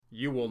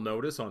You will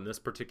notice on this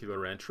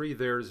particular entry,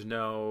 there's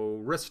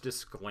no risk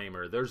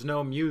disclaimer, there's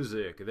no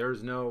music,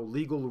 there's no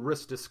legal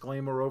risk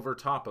disclaimer over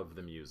top of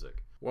the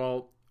music.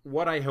 Well,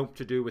 what I hope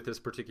to do with this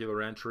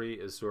particular entry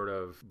is sort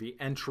of the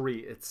entry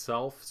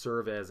itself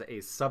serve as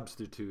a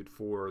substitute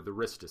for the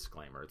risk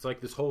disclaimer. It's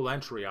like this whole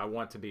entry, I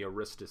want to be a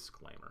risk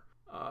disclaimer.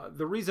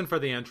 The reason for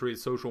the entry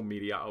is social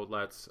media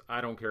outlets. I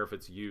don't care if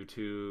it's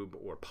YouTube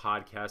or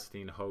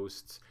podcasting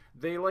hosts.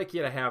 They like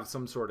you to have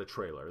some sort of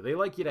trailer. They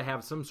like you to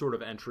have some sort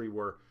of entry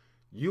where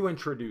you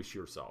introduce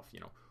yourself,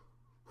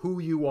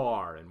 who you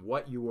are and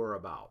what you are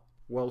about.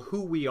 Well,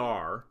 who we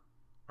are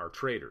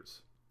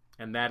traders,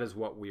 and that is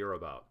what we are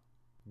about.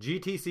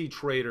 GTC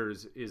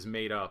Traders is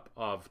made up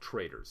of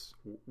traders.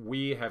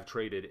 We have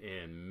traded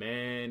in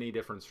many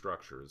different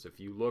structures. If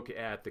you look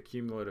at the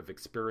cumulative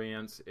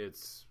experience,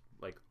 it's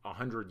like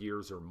 100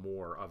 years or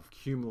more of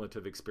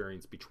cumulative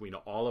experience between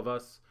all of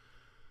us.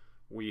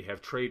 We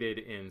have traded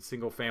in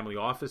single-family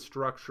office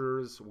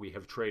structures. We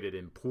have traded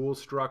in pool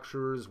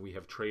structures. We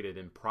have traded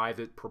in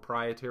private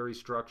proprietary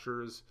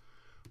structures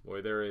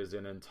where there is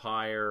an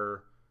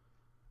entire...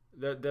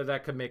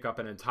 That could make up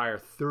an entire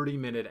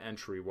 30-minute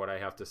entry, what I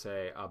have to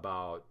say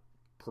about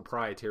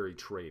proprietary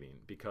trading,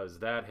 because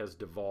that has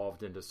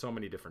devolved into so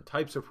many different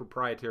types of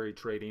proprietary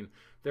trading.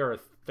 There are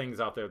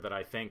things out there that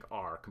I think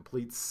are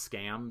complete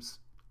scams.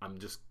 I'm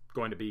just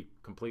going to be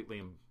completely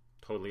and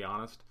totally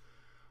honest.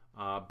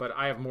 But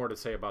I have more to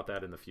say about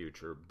that in the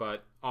future.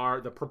 But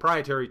the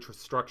proprietary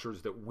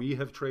structures that we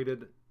have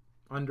traded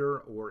under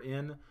or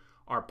in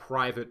are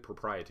private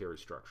proprietary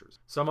structures.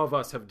 Some of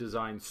us have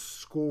designed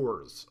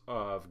scores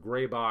of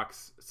gray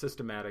box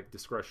systematic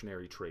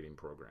discretionary trading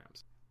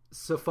programs.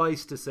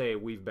 Suffice to say,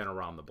 we've been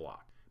around the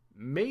block.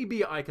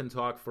 Maybe I can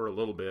talk for a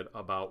little bit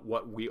about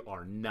what we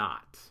are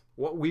not.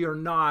 What we are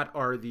not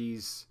are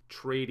these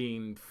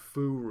trading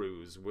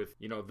gurus with,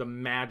 the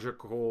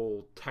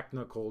magical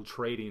technical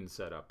trading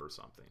setup or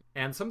something.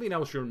 And something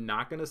else you're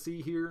not going to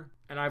see here,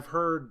 and I've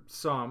heard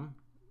some,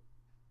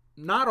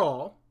 not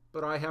all,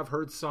 but I have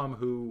heard some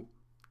who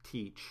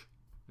teach,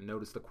 and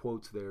notice the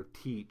quotes there,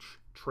 teach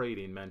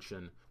trading,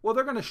 mention, well,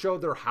 they're going to show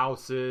their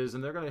houses,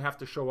 and they're going to have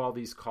to show all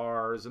these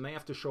cars, and they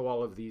have to show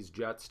all of these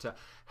jets to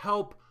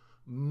help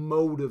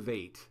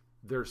motivate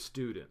their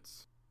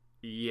students.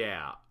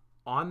 Yeah,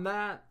 on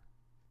that,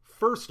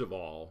 first of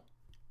all,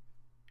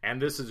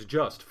 and this is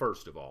just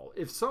first of all,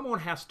 if someone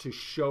has to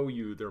show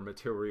you their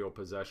material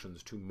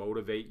possessions to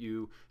motivate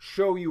you,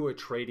 show you a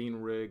trading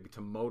rig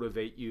to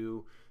motivate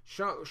you,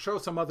 show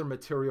some other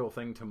material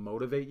thing to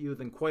motivate you,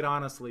 then quite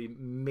honestly,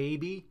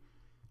 maybe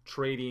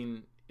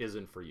trading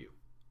isn't for you.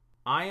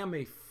 I am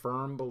a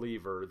firm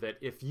believer that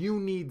if you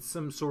need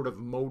some sort of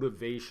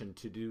motivation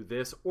to do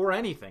this or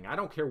anything, I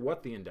don't care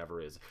what the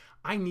endeavor is,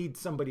 I need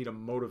somebody to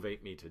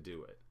motivate me to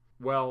do it.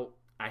 Well,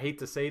 I hate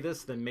to say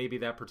this, then maybe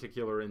that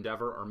particular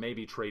endeavor or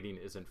maybe trading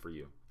isn't for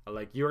you.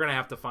 Like, you're going to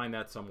have to find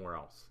that somewhere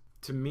else.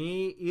 To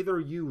me, either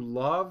you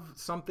love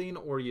something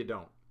or you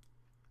don't.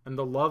 And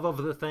the love of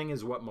the thing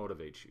is what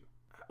motivates you.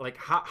 Like,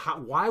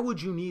 why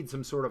would you need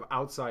some sort of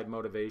outside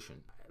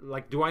motivation?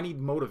 Like, do I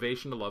need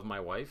motivation to love my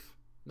wife?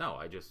 No,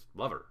 I just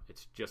love her.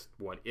 It's just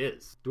what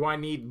is. Do I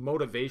need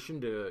motivation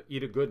to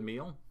eat a good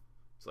meal?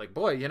 It's like,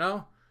 boy,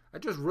 I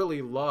just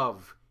really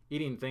love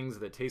eating things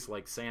that taste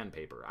like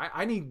sandpaper.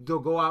 I need to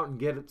go out and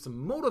get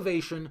some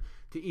motivation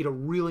to eat a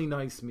really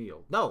nice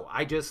meal. No,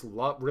 I just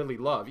really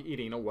love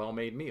eating a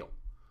well-made meal.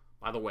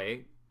 By the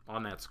way,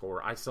 on that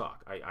score, I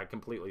suck. I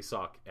completely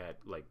suck at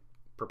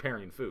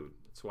preparing food.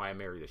 That's why I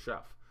married a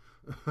chef.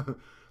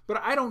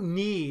 But I don't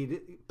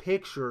need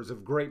pictures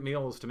of great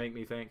meals to make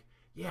me think,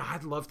 yeah,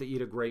 I'd love to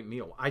eat a great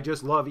meal. I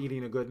just love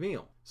eating a good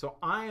meal. So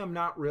I am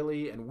not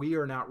really, and we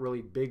are not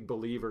really big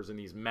believers in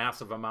these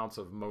massive amounts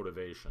of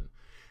motivation.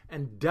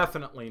 And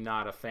definitely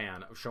not a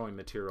fan of showing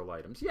material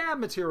items. Yeah,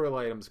 material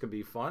items can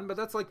be fun, but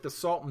that's like the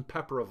salt and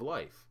pepper of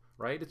life,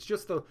 right? It's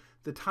just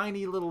the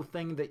tiny little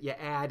thing that you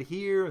add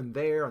here and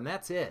there, and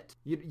that's it.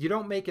 You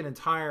don't make an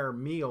entire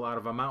meal out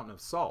of a mountain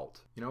of salt.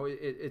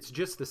 It's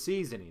just the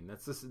seasoning.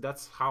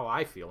 That's how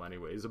I feel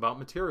anyways about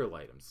material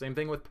items. Same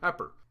thing with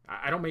pepper.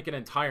 I don't make an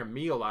entire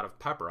meal out of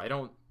pepper. I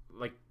don't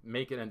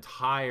make an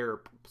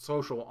entire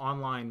social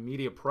online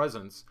media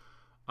presence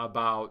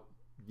about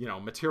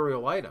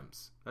material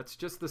items. That's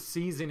just the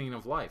seasoning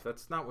of life.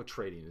 That's not what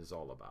trading is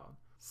all about.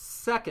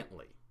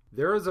 Secondly,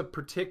 there is a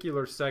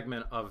particular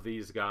segment of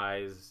these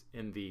guys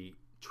in the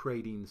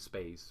trading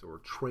space or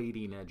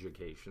trading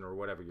education or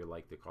whatever you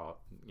like to call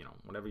it,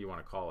 whatever you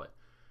want to call it.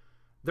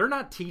 They're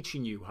not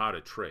teaching you how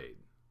to trade.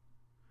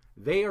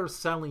 They are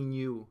selling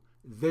you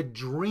the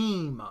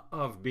dream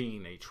of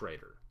being a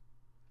trader.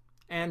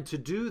 And to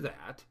do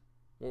that,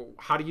 well,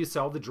 how do you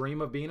sell the dream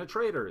of being a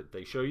trader?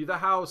 They show you the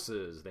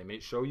houses. They may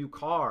show you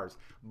cars.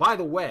 By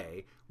the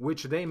way,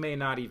 which they may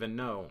not even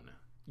own.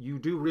 You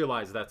do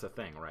realize that's a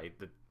thing, right?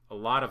 That a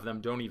lot of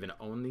them don't even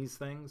own these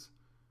things.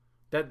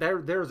 That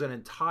there's an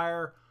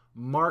entire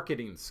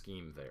marketing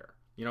scheme there.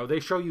 They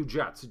show you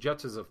jets.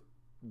 Jets is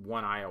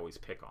one I always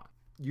pick on.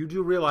 You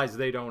do realize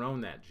they don't own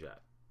that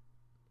jet.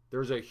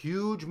 There's a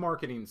huge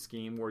marketing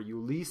scheme where you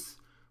lease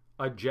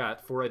a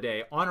jet for a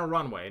day on a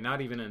runway,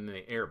 not even in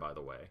the air, by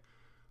the way,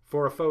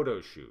 for a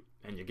photo shoot.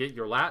 And you get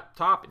your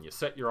laptop and you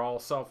set your all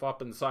self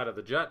up inside of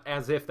the jet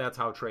as if that's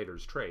how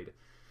traders trade.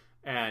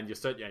 And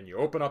you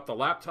open up the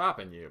laptop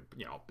and you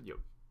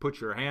put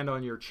your hand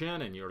on your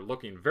chin and you're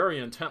looking very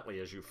intently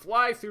as you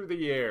fly through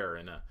the air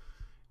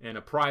in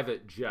a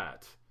private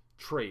jet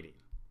trading.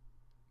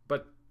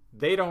 But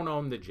they don't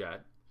own the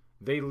jet.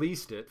 They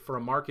leased it for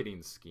a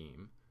marketing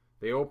scheme.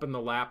 They open the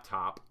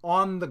laptop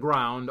on the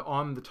ground,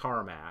 on the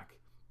tarmac,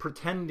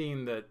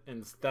 pretending that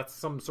and that's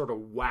some sort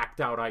of whacked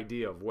out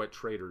idea of what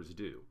traders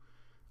do.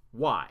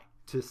 Why?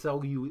 To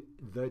sell you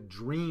the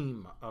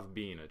dream of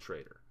being a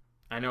trader.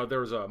 I know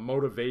there's a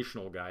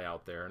motivational guy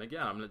out there, and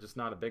again, I'm just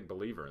not a big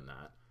believer in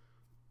that.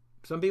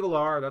 Some people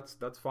are,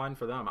 that's fine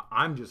for them.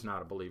 I'm just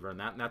not a believer in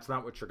that, and that's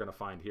not what you're going to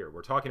find here.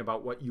 We're talking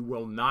about what you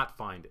will not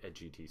find at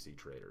GTC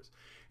Traders.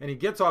 And he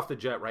gets off the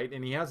jet, right,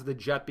 and he has the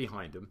jet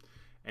behind him,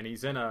 and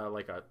he's in a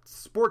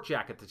sport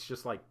jacket that's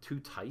just like too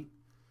tight,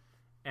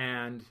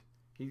 and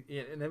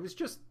it was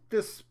just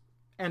this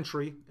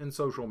entry in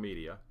social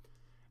media.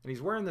 And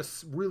he's wearing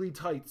this really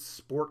tight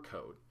sport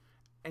coat.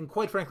 And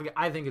quite frankly,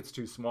 I think it's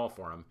too small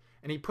for him.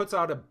 And he puts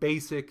out a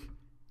basic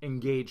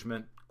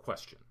engagement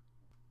question.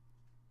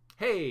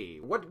 Hey,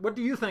 what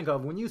do you think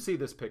of when you see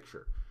this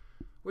picture?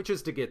 Which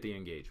is to get the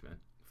engagement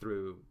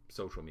through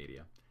social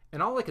media.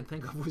 And all I could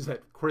think of was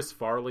that Chris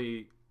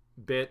Farley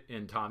bit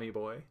in Tommy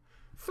Boy.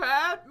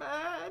 Fat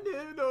man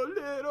in a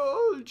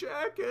little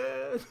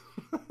jacket.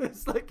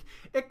 It's like,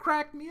 it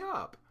cracked me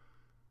up.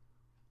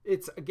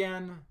 It's,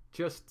 again,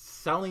 just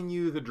selling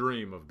you the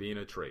dream of being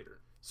a trader.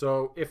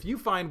 So if you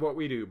find what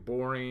we do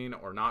boring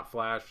or not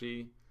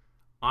flashy,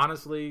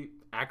 honestly,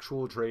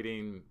 actual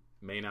trading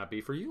may not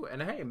be for you.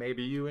 And hey,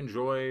 maybe you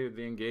enjoy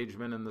the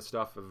engagement and the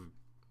stuff of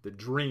the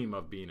dream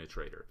of being a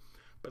trader.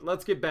 But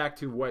let's get back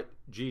to what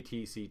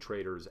GTC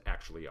Traders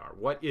actually are.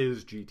 What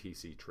is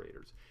GTC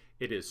Traders?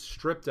 It is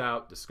stripped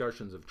out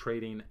discussions of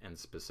trading and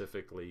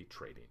specifically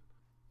trading.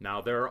 Now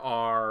there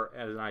are,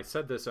 and I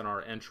said this in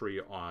our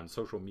entry on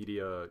social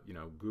media,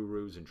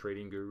 gurus and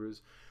trading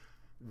gurus.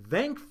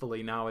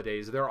 Thankfully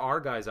nowadays there are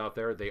guys out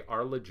there, they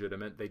are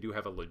legitimate, they do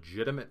have a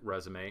legitimate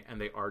resume, and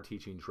they are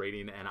teaching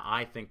trading, and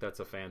I think that's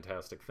a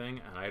fantastic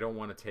thing, and I don't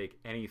want to take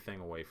anything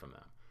away from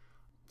them.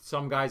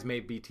 Some guys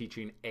may be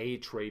teaching a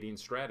trading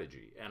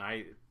strategy, and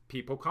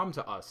people come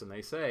to us and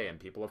they say,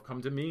 and people have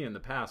come to me in the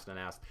past and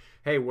asked,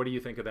 hey, what do you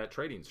think of that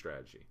trading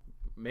strategy?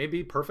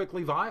 Maybe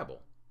perfectly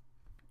viable.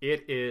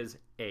 It is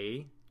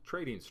a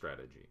trading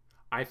strategy.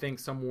 I think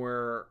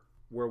somewhere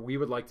where we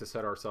would like to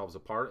set ourselves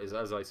apart is,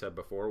 as I said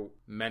before,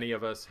 many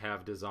of us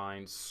have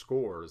designed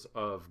scores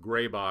of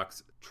gray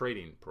box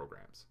trading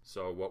programs.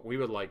 So what we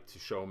would like to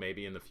show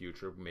maybe in the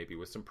future, maybe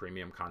with some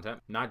premium content,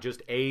 not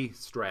just a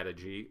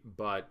strategy,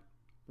 but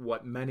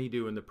what many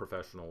do in the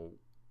professional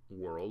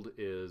world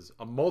is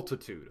a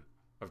multitude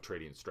of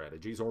trading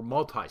strategies, or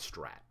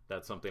multi-strat.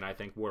 That's something I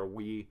think where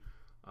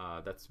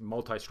that's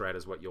multi-strat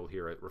is what you'll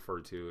hear it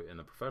referred to in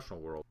the professional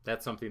world.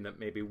 That's something that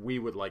maybe we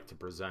would like to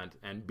present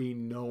and be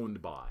known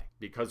by,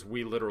 because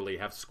we literally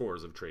have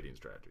scores of trading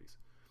strategies.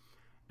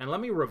 And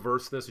let me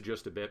reverse this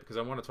just a bit, because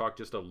I want to talk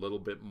just a little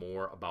bit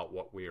more about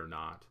what we are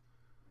not.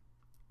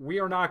 We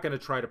are not going to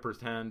try to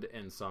pretend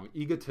in some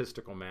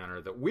egotistical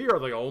manner that we are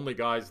the only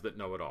guys that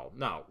know it all.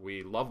 No,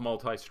 we love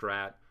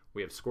multi-strat.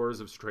 We have scores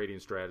of trading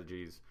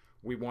strategies.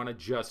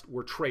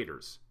 We're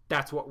traders.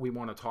 That's what we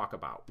want to talk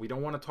about. We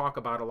don't want to talk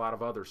about a lot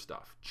of other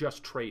stuff,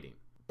 just trading.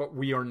 But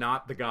we are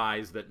not the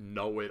guys that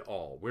know it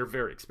all. We're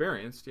very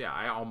experienced. Yeah,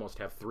 I almost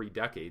have 3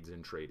 decades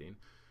in trading.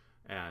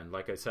 And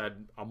like I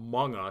said,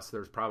 among us,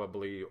 there's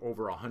probably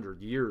over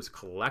 100 years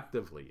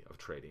collectively of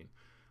trading.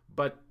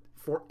 But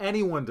for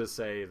anyone to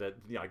say that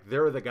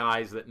they're the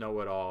guys that know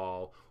it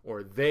all,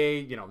 or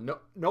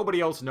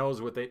nobody else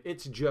knows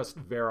it's just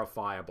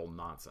verifiable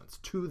nonsense.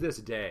 To this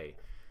day,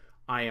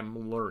 I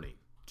am learning.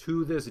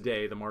 To this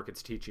day, the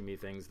market's teaching me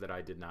things that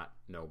I did not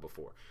know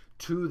before.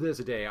 To this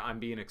day, I'm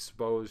being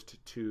exposed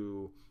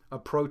to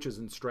approaches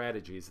and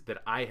strategies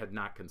that I had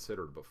not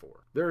considered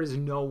before. There is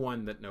no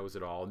one that knows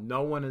it all.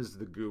 No one is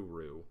the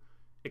guru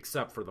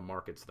except for the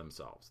markets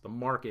themselves. The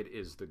market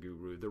is the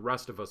guru. The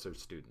rest of us are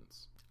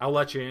students. I'll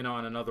let you in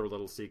on another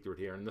little secret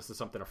here, and this is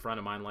something a friend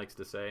of mine likes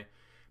to say.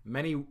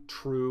 Many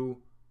true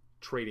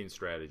trading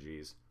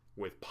strategies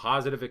with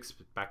positive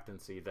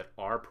expectancy that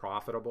are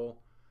profitable,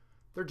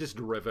 they're just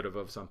derivative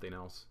of something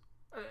else.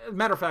 As a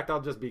matter of fact, I'll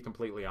just be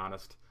completely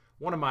honest.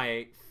 One of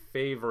my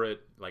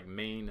favorite,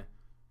 main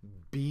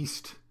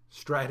beast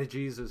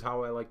strategies is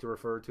how I like to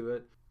refer to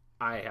it.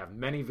 I have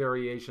many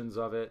variations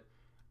of it.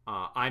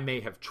 I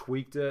may have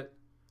tweaked it,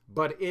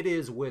 but it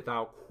is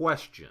without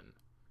question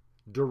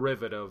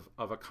derivative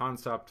of a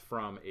concept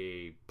from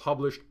a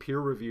published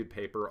peer-reviewed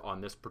paper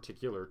on this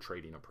particular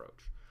trading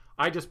approach.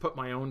 I just put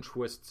my own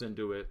twists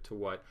into it to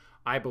what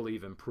I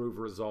believe improve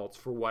results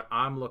for what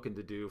I'm looking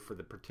to do for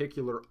the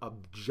particular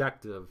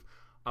objective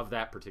of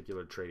that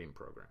particular trading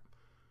program.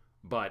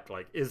 But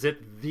is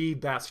it the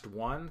best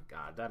one?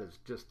 God,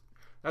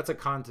 That's a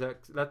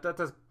context. That's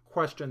a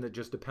question that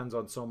just depends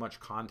on so much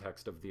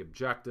context of the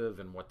objective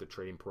and what the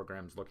trading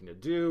program is looking to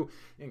do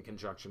in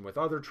conjunction with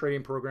other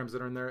trading programs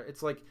that are in there.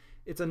 It's like,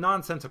 it's a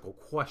nonsensical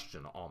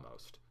question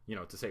almost,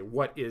 to say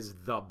what is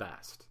the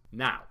best.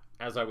 Now,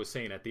 as I was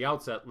saying at the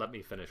outset, let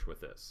me finish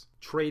with this.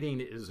 Trading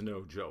is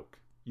no joke.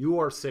 You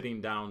are sitting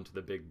down to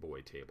the big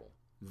boy table.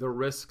 The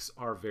risks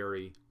are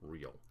very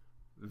real.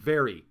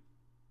 Very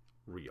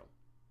real.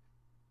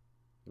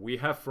 We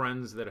have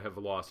friends that have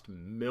lost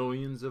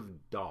millions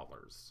of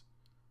dollars,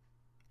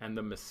 and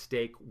the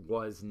mistake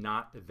was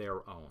not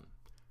their own.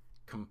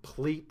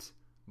 Complete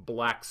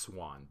black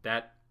swan.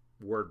 That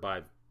word,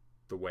 by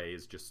the way,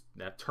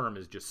 that term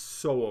is just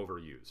so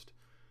overused.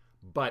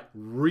 But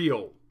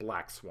real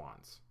black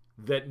swans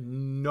that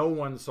no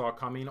one saw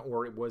coming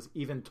or was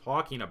even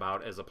talking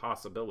about as a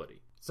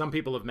possibility. Some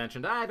people have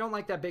mentioned, I don't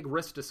like that big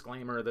risk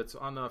disclaimer that's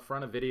on the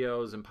front of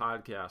videos and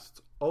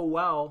podcasts. Oh,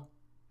 well,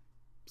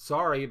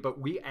 sorry, but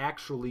we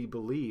actually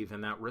believe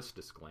in that risk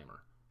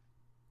disclaimer.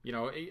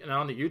 And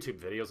on the YouTube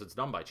videos, it's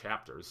done by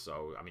chapters.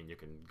 So, you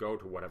can go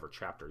to whatever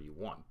chapter you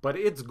want. But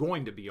it's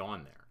going to be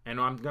on there. And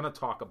I'm going to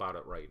talk about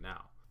it right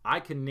now. I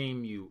can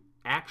name you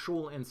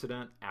actual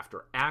incident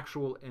after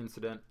actual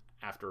incident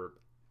after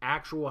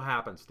actual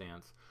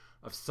happenstance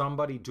of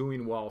somebody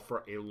doing well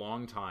for a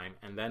long time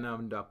and then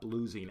end up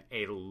losing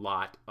a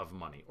lot of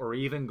money or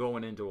even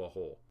going into a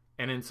hole.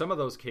 And in some of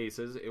those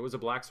cases, it was a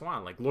black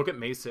swan. Like, look at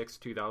May 6,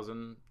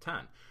 2010.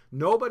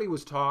 Nobody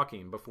was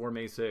talking before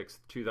May 6,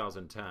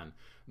 2010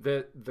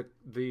 that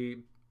the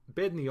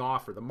bid and the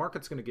offer, the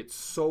market's going to get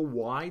so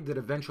wide that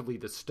eventually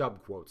the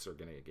stub quotes are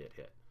going to get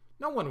hit.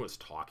 No one was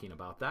talking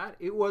about that.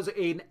 It was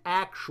an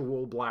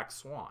actual black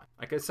swan.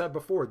 Like I said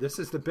before, this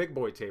is the big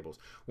boy tables.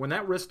 When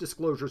that risk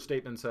disclosure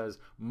statement says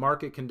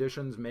market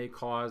conditions may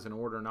cause an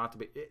order not to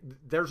be,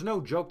 there's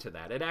no joke to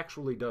that. It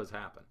actually does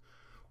happen.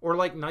 Or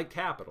like Knight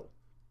Capital.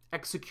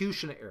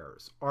 Execution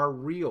errors are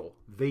real.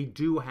 They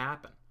do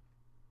happen.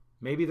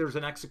 Maybe there's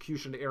an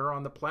execution error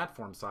on the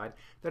platform side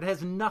that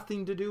has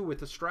nothing to do with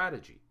the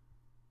strategy.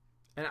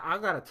 And I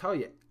got to tell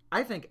you,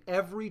 I think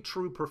every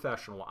true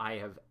professional I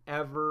have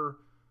ever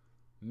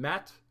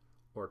met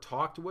or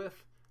talked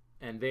with,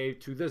 and they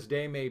to this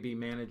day may be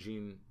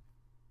managing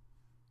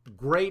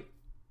great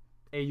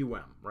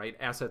AUM, right?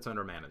 Assets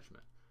under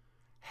management,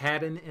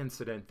 had an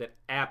incident that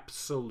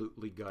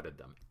absolutely gutted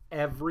them.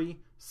 Every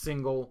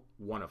single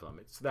one of them.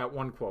 It's that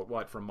one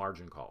quote, from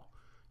Margin Call.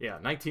 Yeah,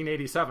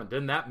 1987,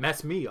 didn't that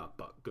mess me up?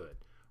 But good,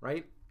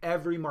 right?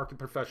 Every market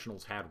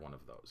professional's had one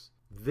of those.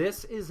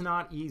 This is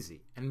not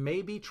easy, and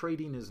maybe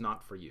trading is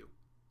not for you.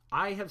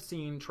 I have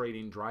seen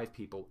trading drive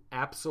people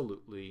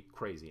absolutely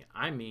crazy.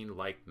 I mean,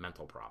 like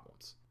mental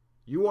problems.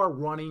 You are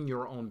running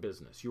your own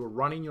business. You are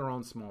running your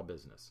own small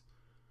business.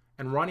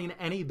 And running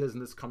any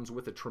business comes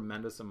with a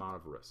tremendous amount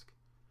of risk.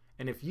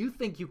 And if you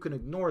think you can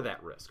ignore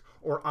that risk,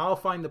 or I'll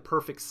find the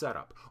perfect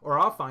setup, or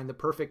I'll find the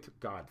perfect,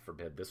 God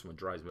forbid, this one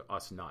drives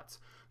us nuts,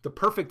 the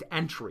perfect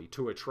entry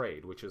to a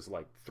trade, which is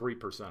like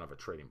 3% of a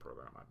trading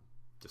program. I'm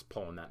just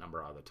pulling that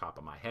number out of the top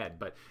of my head,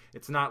 but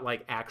it's not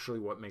like actually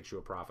what makes you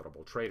a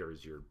profitable trader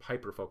is you're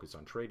hyper-focused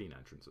on trading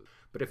entrances.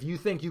 But if you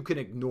think you can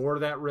ignore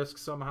that risk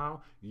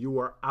somehow, you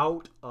are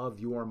out of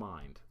your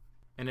mind.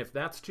 And if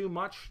that's too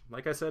much,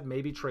 like I said,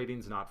 maybe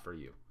trading's not for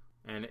you.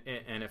 And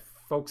if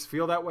folks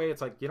feel that way,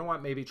 it's like, you know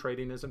what, maybe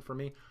trading isn't for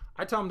me.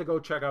 I tell them to go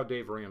check out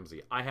Dave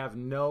Ramsey. I have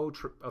no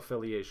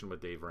affiliation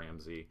with Dave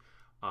Ramsey.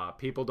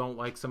 People don't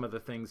like some of the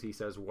things he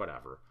says,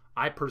 whatever.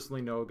 I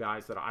personally know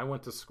guys that I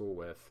went to school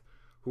with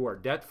who are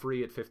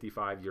debt-free at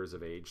 55 years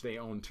of age. They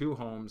own 2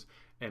 homes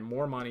and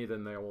more money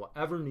than they will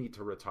ever need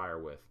to retire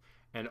with.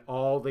 And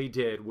all they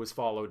did was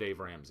follow Dave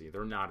Ramsey.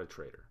 They're not a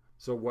trader.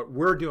 So what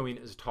we're doing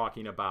is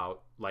talking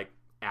about like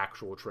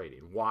actual trading.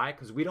 Why?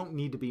 Because we don't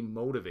need to be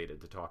motivated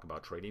to talk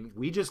about trading.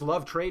 We just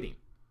love trading.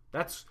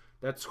 That's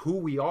who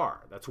we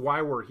are. That's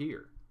why we're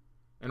here.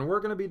 And we're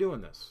going to be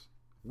doing this.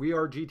 We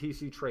are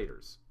GTC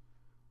traders.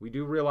 We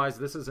do realize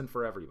this isn't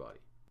for everybody.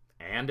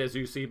 And as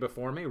you see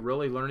before me,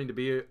 really learning to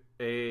be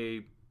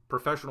a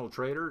professional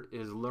trader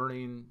is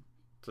learning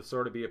to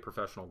sort of be a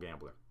professional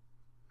gambler.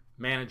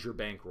 Manage your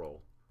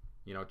bankroll.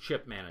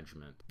 Chip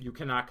management. You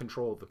cannot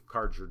control the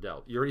cards you're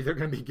dealt. You're either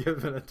going to be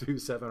given a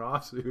 2-7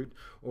 offsuit,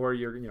 or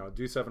you're,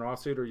 do 7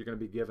 offsuit, or you're going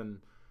to be given,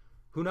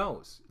 who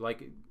knows?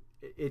 Like,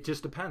 it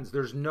just depends.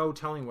 There's no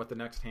telling what the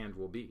next hand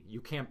will be. You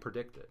can't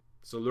predict it.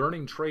 So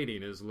learning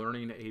trading is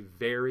learning a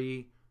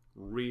very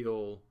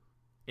real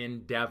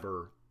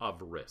endeavor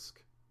of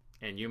risk.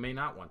 And you may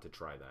not want to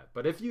try that.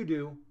 But if you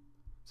do,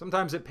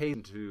 sometimes it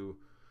pays to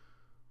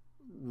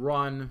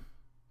run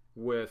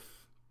with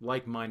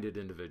like-minded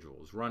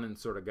individuals, running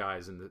sort of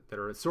guys that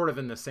are sort of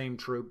in the same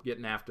troop,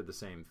 getting after the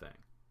same thing.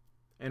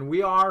 And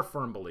we are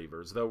firm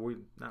believers, though we're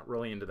not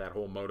really into that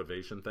whole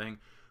motivation thing.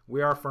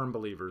 We are firm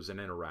believers in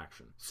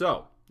interaction.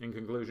 So, in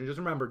conclusion, just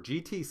remember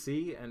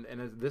GTC, and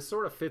this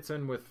sort of fits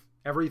in with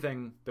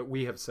everything that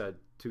we have said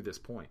to this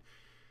point.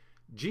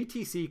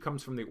 GTC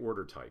comes from the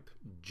order type,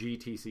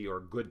 GTC, or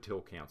good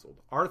till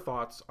canceled. Our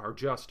thoughts are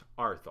just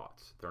our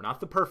thoughts. They're not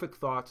the perfect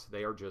thoughts,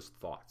 they are just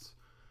thoughts.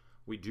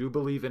 We do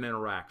believe in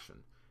interaction.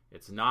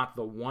 It's not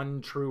the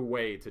one true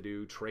way to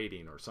do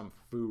trading or some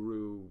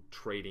furu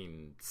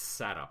trading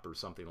setup or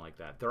something like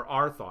that. There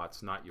are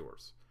thoughts, not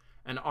yours.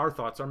 And our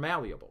thoughts are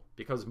malleable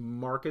because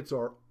markets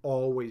are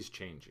always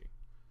changing.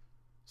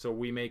 So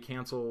we may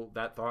cancel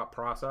that thought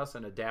process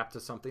and adapt to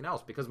something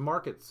else because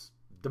markets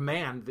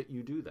demand that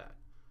you do that.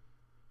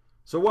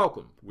 So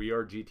welcome. We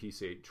are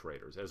GTC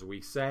traders. As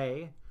we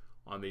say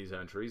on these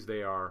entries,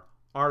 they are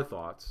our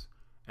thoughts,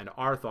 and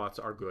our thoughts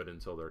are good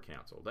until they're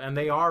canceled. And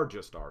they are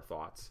just our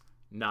thoughts,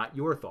 not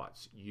your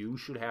thoughts. You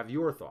should have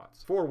your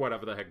thoughts for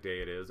whatever the heck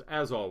day it is.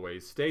 As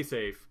always, stay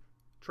safe,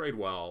 trade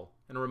well,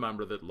 and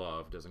remember that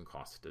love doesn't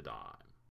cost a dime.